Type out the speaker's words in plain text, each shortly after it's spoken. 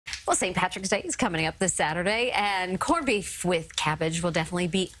Well, St. Patrick's Day is coming up this Saturday, and corned beef with cabbage will definitely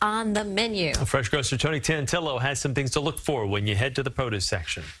be on the menu. Fresh Grocer Tony Tantillo has some things to look for when you head to the produce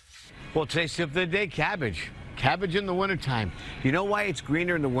section. Well, today's tip of the day, cabbage. Cabbage in the wintertime. You know why it's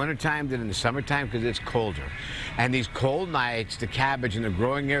greener in the wintertime than in the summertime? Because it's colder. And these cold nights, the cabbage in the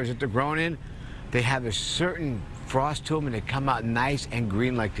growing areas that they're grown in, they have a certain frost to them, and they come out nice and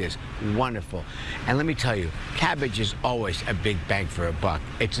green like this. Wonderful. And let me tell you, cabbage is always a big bang for a buck.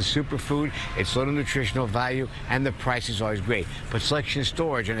 It's a superfood, it's low nutritional value, and the price is always great. But selection and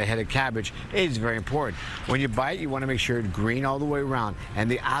storage on a head of cabbage is very important. When you buy it, you want to make sure it's green all the way around, and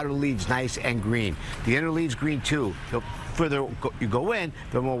the outer leaves nice and green. The inner leaves green too. The further you go in,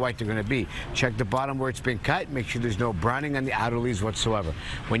 the more white they're going to be. Check the bottom where it's been cut. Make sure there's no browning on the outer leaves whatsoever.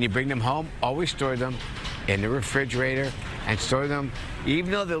 When you bring them home, always store them in the refrigerator and store them,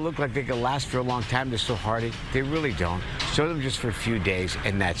 even though they look like they can last for a long time, they're so hardy, they really don't. Store them just for a few days,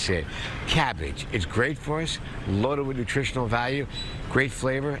 and that's it. Cabbage is great for us, loaded with nutritional value, great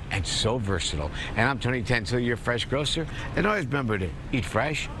flavor, and so versatile. And I'm Tony Tantillo, your fresh grocer, and always remember to eat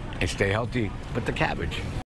fresh and stay healthy with the cabbage.